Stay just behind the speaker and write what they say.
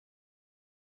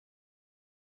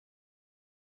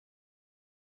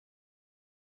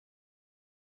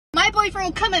boyfriend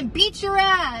will come and beat your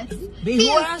ass. He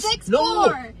is ass? 6'4".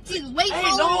 No. He's way Hey,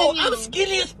 taller no, than you. I'm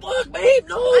skinny as fuck, babe.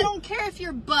 No. I don't care if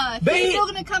you're buff. Babe. He's still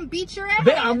gonna come beat your ass.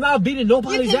 Babe, I'm not beating You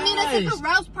nobody's can meet us at ass. the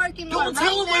Rouse parking lot Don't tell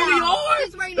right him where we now. are.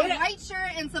 He's wearing a white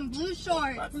shirt and some blue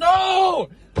shorts. No,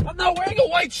 I'm not wearing a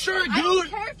white shirt, dude. I don't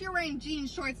care if you're wearing jean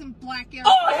shorts and black Air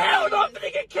Oh, Force. hell no, I'm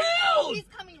gonna get killed. He's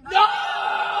coming right No,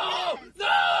 now. Yes.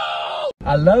 no.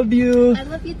 I love you. I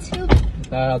love you too.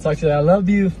 I'll talk to you. I love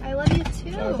you. I love you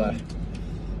too. All right, bye.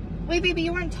 Wait, baby,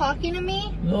 you weren't talking to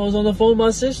me? No, I was on the phone with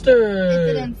my sister.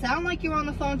 It didn't sound like you were on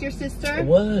the phone with your sister. It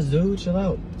was, dude. Chill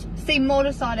out. Say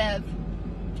Motosadev.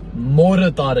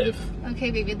 Moratativ.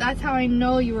 Okay, baby, that's how I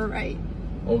know you were right.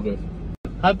 Okay.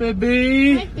 Hi,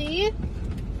 baby. Hi, babe.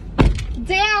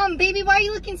 Damn, baby, why are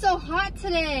you looking so hot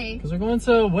today? Because we're going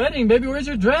to a wedding, baby. Where's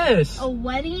your dress? A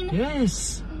wedding?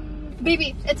 Yes.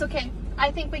 Baby, it's okay.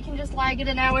 I think we can just lag it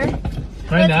an hour.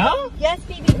 Right now? Yes,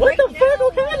 baby. What right the fuck? now.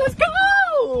 Okay, let's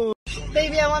go.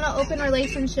 Baby, I want an open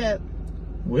relationship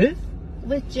With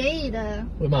Jade.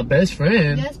 my best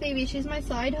friend. Yes, baby, she's my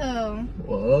side hoe.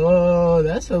 Whoa,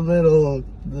 that's a little.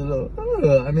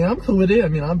 I mean, I'm cool with it. I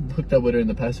mean, I'm hooked up with her in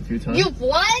the past a few times. You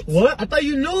what? What? I thought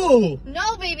you knew.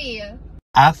 No, baby.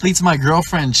 Athletes my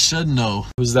girlfriend should know.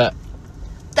 Who's that?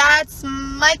 That's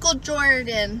Michael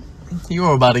Jordan. You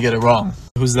were about to get it wrong.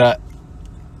 Who's that?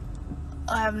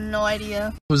 I have no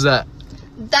idea. Who's that?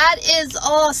 That is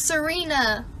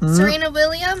Serena. Hmm? Serena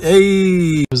Williams?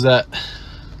 Hey. Who's that?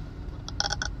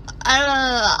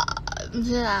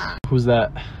 Yeah. Who's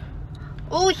that?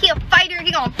 Oh, he a fighter.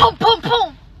 He gonna boom, boom,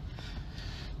 boom.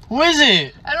 Who is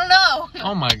it? I don't know.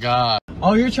 Oh my god.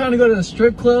 Oh, you're trying to go to the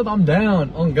strip club? I'm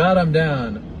down. Oh god, I'm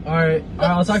down. Alright,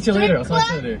 I'll talk to you later. I'll talk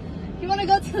to you later. You wanna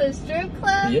go to the strip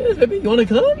club? Yes, baby. You wanna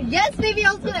come? Yes, baby.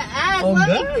 I was gonna ask. Oh Let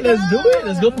me god, let's do it.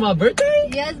 Let's go for my birthday.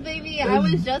 Yes, baby. I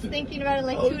was just thinking about it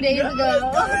like Oh, 2 days God,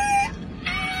 ago. let's do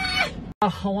it. I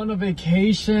want a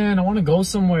vacation. I want to go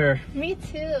somewhere. Me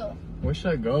too. Where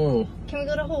should I go? Can we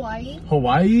go to Hawaii?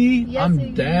 Hawaii? Yes, I'm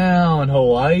baby. down.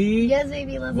 Hawaii? Yes,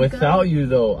 baby. Let's go. Without you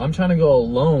though, I'm trying to go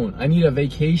alone. I need a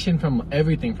vacation from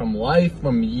everything, from life,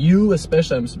 from you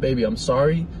especially. Baby, I'm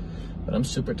sorry, but I'm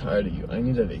super tired of you. I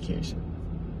need a vacation.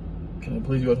 Can I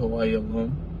please go to Hawaii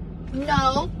alone?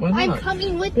 No. Why not? I'm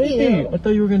coming with Hey, you. I thought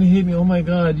you were gonna hit me. Oh my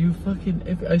god, you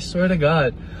fucking, I swear to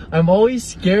god. I'm always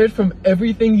scared from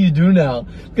everything you do now.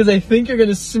 Because I think you're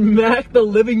gonna smack the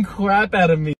living crap out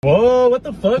of me. Whoa, what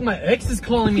the fuck? My ex is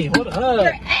calling me. Hold up. Your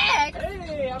ex?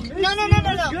 Hey, I miss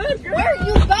No. you. Good, girl. Where are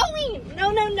you going?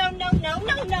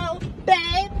 No.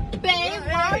 Babe.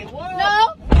 Hey, whoa.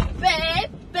 No.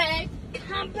 Babe.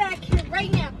 Come back here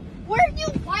right now. Where are you?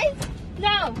 Why?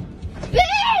 No.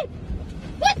 Babe!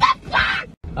 What the fuck?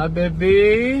 Hi,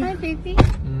 baby. Hi, baby.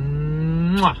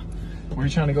 Mwah. Where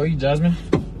you trying to go eat, Jasmine?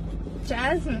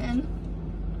 Jasmine.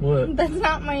 What? That's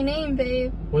not my name,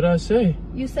 babe. What did I say?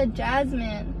 You said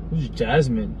Jasmine. Who's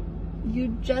Jasmine?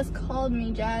 You just called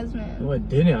me Jasmine. No, I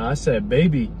didn't. I said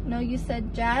baby. No, you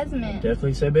said Jasmine.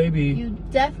 Definitely said baby. You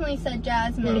definitely said Want to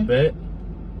Jasmine. bet?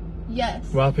 Yes.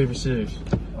 Rock, paper, scissors.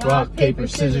 Rock, paper,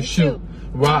 scissors, shoot.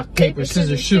 Rock, paper,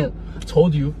 scissors, shoot. I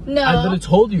told you. No. I literally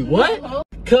told you. What? No.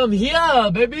 Come here,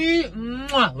 baby.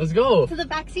 Mwah. Let's go. To the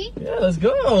backseat? Yeah, let's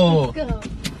go. Let's go.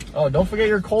 Oh, don't forget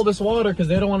your coldest water because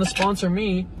they don't want to sponsor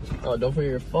me. Oh, don't forget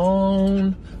your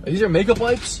phone. Are these your makeup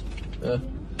wipes?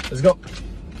 Let's go.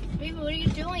 Baby, what are you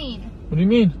doing? What do you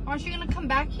mean? Aren't you gonna come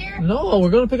back here? No, we're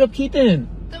going to pick up Keaton.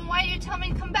 Then why did you tell me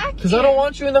to come back Because here? I don't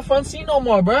want you in the front seat no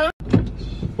more, bruh.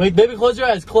 Wait, baby, close your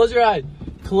eyes. Close your eyes.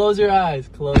 Close your eyes.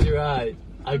 Close your eyes.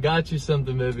 I got you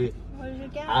something, baby. What did you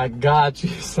get? I got you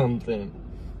something.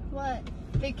 What?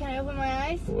 Babe, can I open my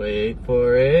eyes? Wait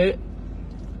for it.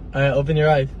 All right, open your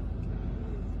eyes.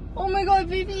 Oh my god,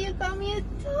 baby, you got me a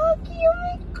doggy. Oh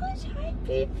my gosh, hi,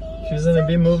 baby. She's gonna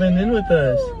be moving in with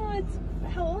us.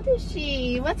 How old is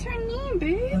she? What's her name, I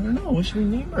babe? don't know. What should we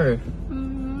name her?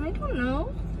 I don't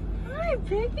know. Hi,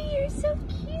 baby, you're so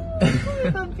cute. Oh my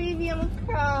god, baby, I'm gonna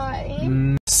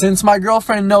cry. Since my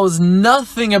girlfriend knows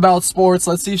nothing about sports,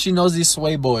 let's see if she knows these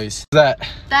sway boys. Who's that?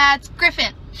 That's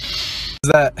Griffin.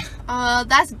 Who's that?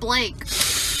 That's Blake.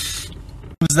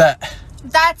 Who's that?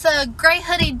 That's a gray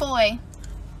hoodie boy.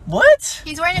 What?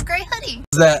 He's wearing a gray hoodie.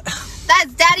 Who's that?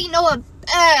 That's Daddy Noah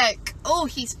Beck. Oh,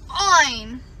 he's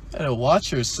fine. Better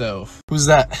watch yourself. Who's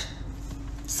that?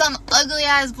 Some ugly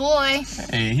ass boy.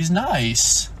 Hey, he's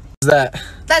nice. Who's that?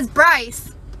 That's Bryce.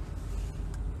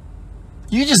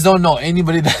 You just don't know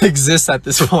anybody that exists at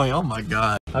this point. Oh my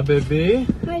god. Hi, baby.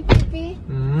 Hi, baby.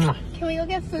 Mwah. Can we go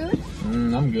get food?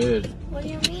 I'm good. What do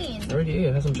you mean? I already ate.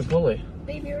 I had some Chipotle.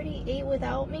 Baby, you already ate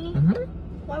without me?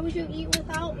 Why would you eat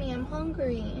without me? I'm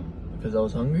hungry. Because I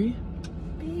was hungry?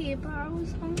 Babe, I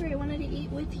was hungry. I wanted to eat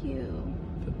with you.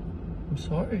 I'm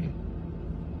sorry.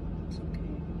 It's okay.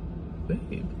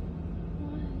 Babe.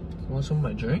 What? You want some of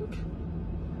my drink?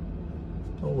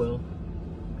 Oh well.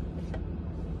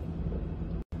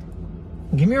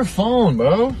 Give me your phone,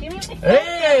 bro. Give me my phone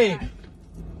Hey! back.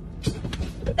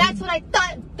 That's what I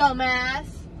thought, dumbass.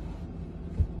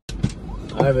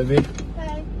 Alright, baby.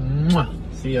 Bye. Mwah.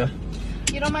 See ya.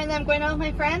 You don't mind that I'm going out with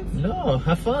my friends? No,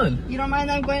 have fun. You don't mind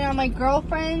that I'm going out with my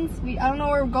girlfriends? I don't know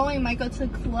where we're going. We might go to the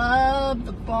club,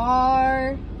 the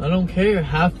bar. I don't care.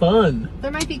 Have fun.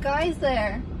 There might be guys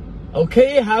there.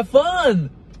 Okay, have fun.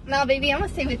 No, baby, I'm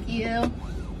gonna stay with you.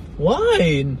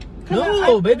 Why?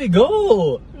 No, baby,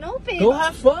 go. No, babe. Go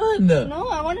have fun. No,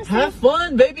 I want to stay. Have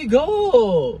fun, baby,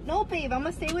 go. No, babe, I'm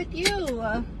gonna stay with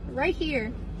you. Right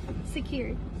here.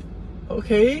 Secured.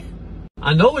 Okay.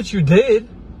 I know what you did.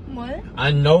 What?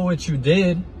 I know what you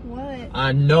did. What?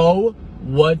 I know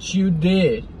what you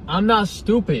did. I'm not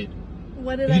stupid.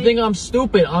 What did You think I'm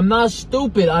stupid? I'm not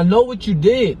stupid. I know what you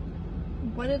did.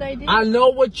 What did I do? I know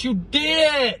what you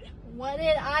did. What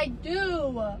did I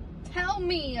do? Tell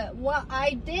me what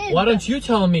I did. Why don't you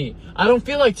tell me? I don't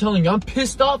feel like telling you. I'm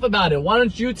pissed off about it. Why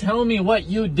don't you tell me what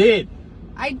you did?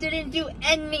 I didn't do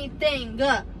anything.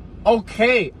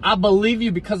 Okay, I believe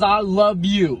you because I love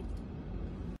you.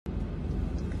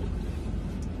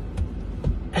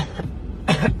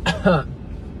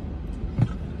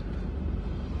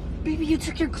 Baby, you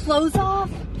took your clothes off?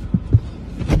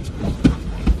 Let's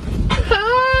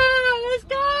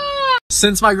go!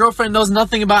 Since my girlfriend knows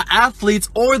nothing about athletes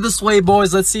or the Sway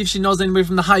Boys, let's see if she knows anybody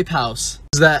from the Hype House.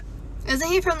 Who's that? Isn't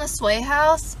he from the Sway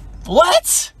House?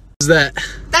 What? Who's that?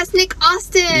 That's Nick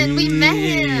Austin. We met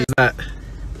him. Who's that?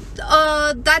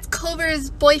 That's Culver's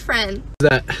boyfriend. Who's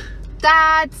that?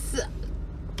 That's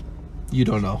You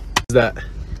don't know. Who's that?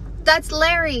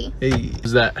 Larry. Hey.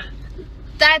 Who's that?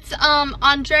 That's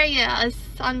Andrea.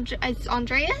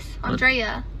 Andreas?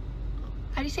 Andrea.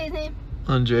 How do you say his name?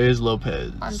 Andres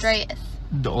Lopez. Andreas.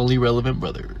 The only relevant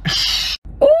brother.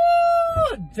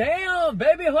 Oh, damn,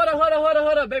 baby. Hold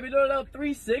up. Baby, do it up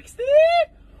 360.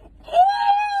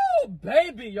 Oh,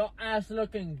 baby, your ass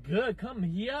looking good. Come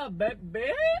here,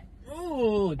 baby.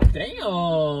 Oh,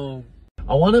 damn.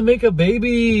 I want to make a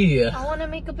baby. I want to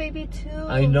make a baby too.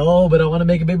 I know, but I want to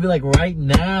make a baby like right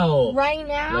now. Right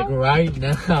now? Like right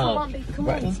now. Come on, baby. Come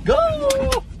on. Let's go.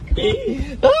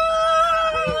 Come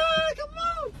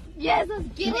on. Yes, let's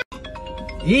get it.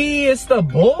 It's the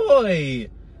boy.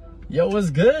 Yo,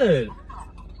 what's good?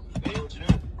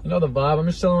 You know the vibe. I'm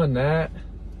just chilling with Nat.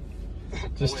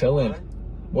 Just chilling.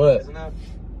 What? Isn't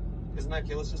that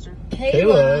Kayla's sister?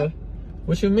 Kayla?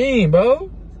 What you mean, bro?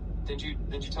 Didn't you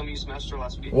tell me you smashed her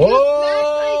last week? Whoa!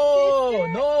 You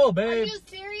smashed my sister? No, babe. Are you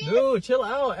serious? Dude, chill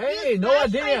out. Hey, You no, I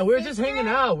smashed didn't. my We were just sister? hanging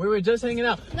out. We were just hanging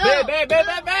out. No. Babe. No.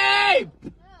 Hey,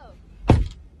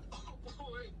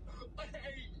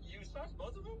 you smashed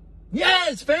both of them?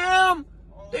 Yes, fam.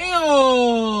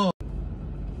 Damn.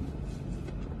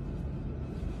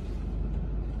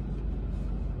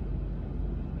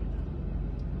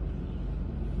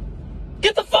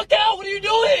 Get the fuck out. What are you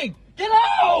doing? Get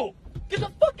out. Get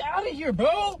the fuck out of here,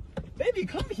 bro. Baby,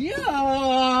 come here.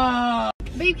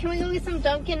 Babe, can we go get some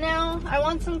Dunkin' now? I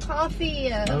want some coffee.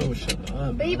 Oh, shut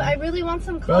up. Babe, bro. I really want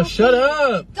some coffee. Bro, shut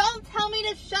up. Don't tell me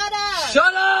to shut up.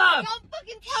 Shut up. Don't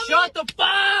fucking tell Shut me. the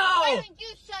Why foul. don't you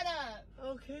shut up?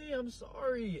 Okay, I'm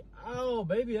sorry. Ow,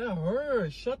 baby, that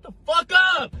hurt. Shut the fuck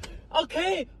up.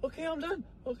 Okay, I'm done.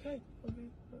 Okay.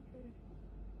 Fucking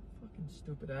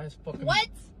stupid ass fucking. What?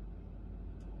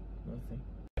 Nothing.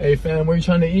 Hey, fam, where you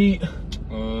trying to eat?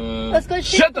 Let's go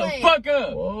Shut the Chick-fil-A. fuck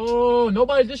up. Whoa,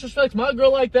 nobody disrespects my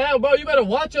girl like that, bro. You better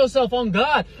watch yourself on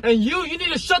God. And you need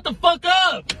to shut the fuck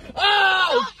up. Oh!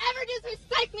 Don't ever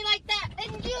disrespect me like that.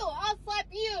 And you, I'll slap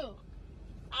you.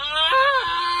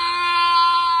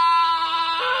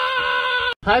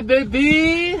 Hi,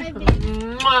 baby. Hi, baby.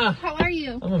 Mwah. How are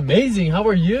you? I'm amazing. How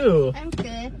are you? I'm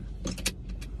good.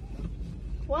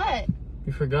 What?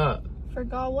 You forgot.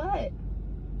 Forgot what?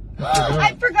 You forgot.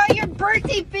 I forgot your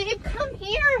birthday, babe. Come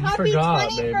here. You Happy forgot,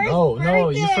 21st babe. birthday. No,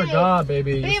 you forgot,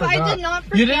 baby. You Babe, forgot. I did not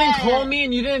forget. You didn't call me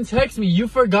and you didn't text me. You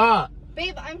forgot.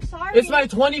 Babe, I'm sorry. It's my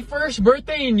 21st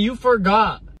birthday and you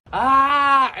forgot.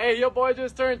 Hey, your boy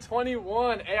just turned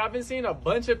 21. Hey, I've been seeing a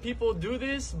bunch of people do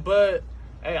this, but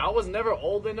hey, I was never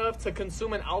old enough to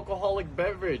consume an alcoholic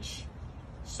beverage.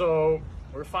 So,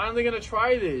 we're finally gonna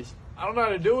try this. I don't know how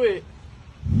to do it,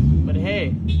 but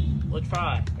hey, we'll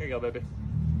try. Here you go, baby.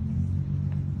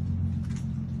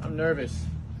 I'm nervous.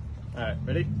 All right,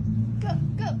 ready? Go.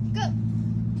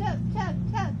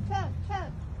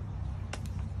 Tap.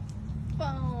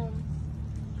 Boom.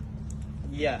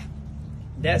 Yeah,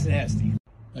 that's nasty.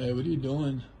 Hey, what are you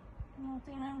doing?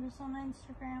 Nothing, I'm just on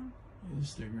Instagram.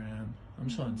 Instagram. I'm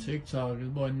just on TikTok. This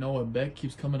boy Noah Beck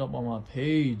keeps coming up on my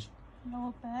page.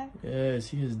 Noah Beck? Yes,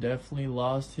 he has definitely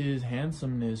lost his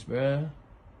handsomeness, bruh.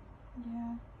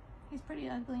 Yeah. He's pretty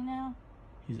ugly now.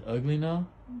 He's ugly now?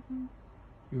 Mm-hmm.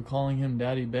 You were calling him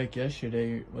Daddy Beck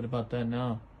yesterday. What about that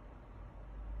now?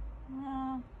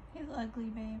 No, he's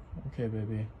ugly, babe. Okay,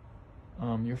 baby.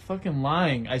 You're fucking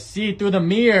lying. I see it through the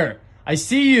mirror. I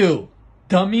see you.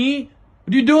 Dummy.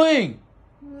 What are you doing?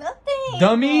 Nothing.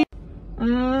 Dummy.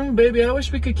 Baby, I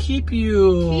wish we could keep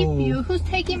you. Keep you? Who's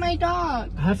taking my dog?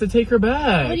 I have to take her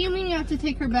back. What do you mean you have to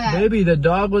take her back? Baby, the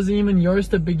dog wasn't even yours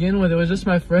to begin with. It was just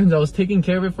my friend's. I was taking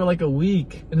care of it for like a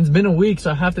week. And it's been a week, so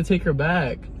I have to take her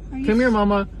back. Come here,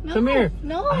 mama. No, Come here.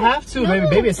 No. I have to, no, baby.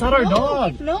 Baby, it's not our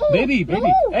dog. No. Baby. No,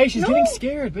 Hey, she's no, getting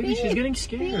scared. Baby, babe, she's getting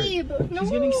scared. Babe, no.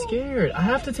 She's getting scared. I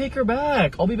have to take her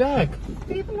back. I'll be back.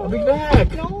 Babe, no. I'll be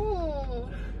back. No.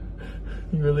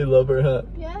 You really love her, huh?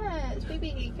 Yes,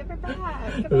 baby. Give her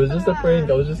back. It was just a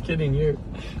prank. I was just kidding. Here.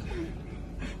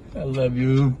 I love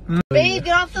you. Babe,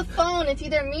 get off the phone. It's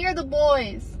either me or the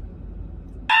boys.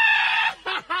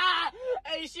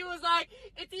 Hey, she was like,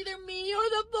 it's either me or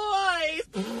the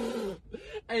boys.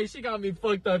 Hey, she got me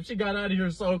fucked up. She got out of here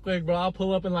so quick, bro. I'll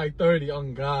pull up in like 30.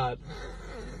 On God.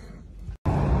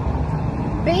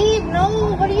 Babe,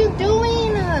 no. What are you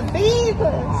doing? Babe,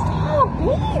 stop.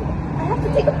 Babe, I have to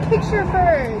take a picture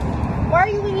first. Why are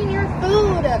you eating your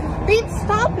food? Babe,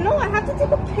 stop. No, I have to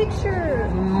take a picture.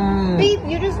 Babe,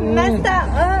 you just messed that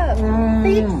up.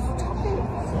 Babe, stop it.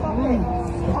 Stop it.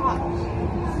 Stop.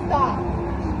 Stop.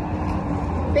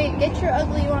 Babe, get your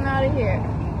ugly one out of here.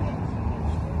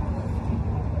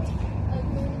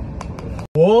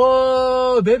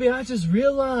 Whoa, baby, I just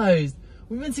realized.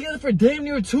 We've been together for damn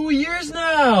near 2 years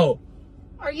now.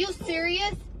 Are you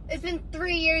serious? It's been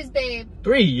 3 years, babe.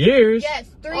 3 years? Yes,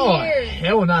 3 oh, years.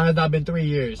 Hell no, it has not been 3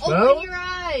 years. Open Well, your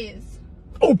eyes.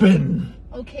 open.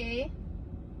 Okay.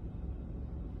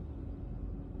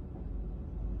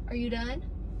 Are you done?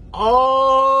 Oh,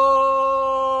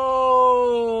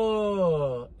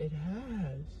 it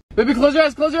has. Baby, close your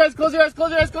eyes, close your eyes, close your eyes, close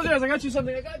your eyes, close your eyes. I got you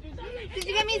something. I got you something. Did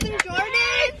you get me some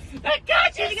Jordans? I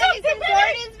got you Did you get me something. some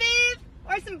Jordans, babe?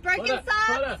 Or some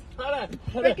Birkenstocks? Hold on.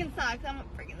 Birkenstocks. I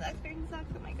want Birkenstocks.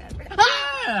 Oh my god.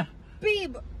 Ah!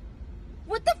 Babe,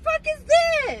 what the fuck is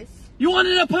this? You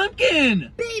wanted a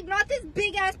pumpkin. Babe, not this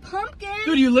big ass pumpkin.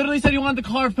 Dude, you literally said you wanted to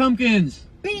carve pumpkins.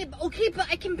 Babe, okay, but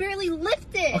I can barely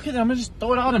lift it. Okay, then I'm gonna just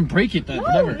throw it out and break it then. No,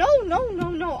 Whatever.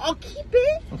 no. I'll keep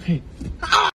it. Okay.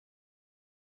 Ah!